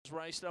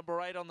race number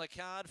 8 on the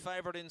card.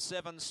 Favourite in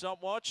 7,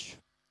 Stopwatch.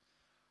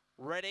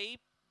 Ready.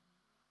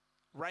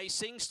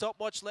 Racing,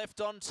 Stopwatch left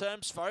on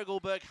terms.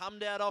 Fogelberg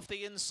hummed out off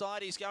the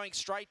inside. He's going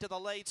straight to the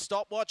lead.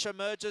 Stopwatch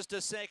emerges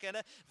to second.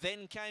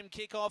 Then came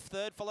Kickoff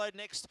third, followed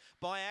next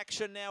by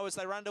Action Now as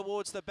they run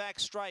towards the back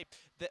straight.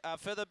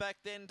 Further back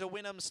then to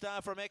Wynnum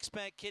Star from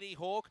Expat Kitty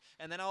Hawk.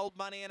 And then Old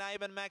Money and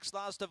Aben Max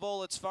last of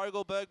all. It's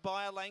Fogelberg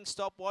by a length.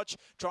 Stopwatch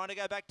trying to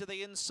go back to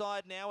the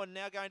inside now and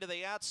now going to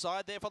the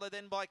outside. There followed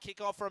then by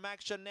Kickoff from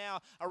Action Now.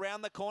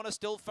 Around the corner,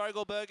 still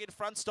Fogelberg in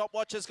front.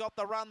 Stopwatch has got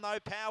the run though.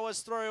 Powers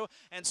through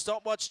and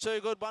Stopwatch too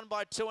good, won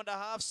by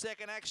 2.5.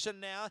 Second Action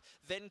Now.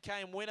 Then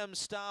came Wynnum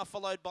Star,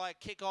 followed by a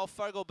Kickoff.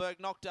 Fogelberg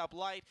knocked up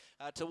late.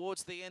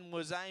 Towards the end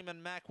was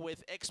Eamon Mack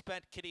with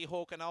Expat Kitty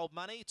Hawk and Old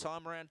Money.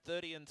 Time around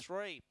 30 and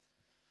 3.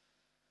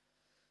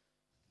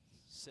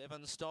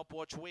 7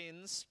 Stopwatch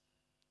wins.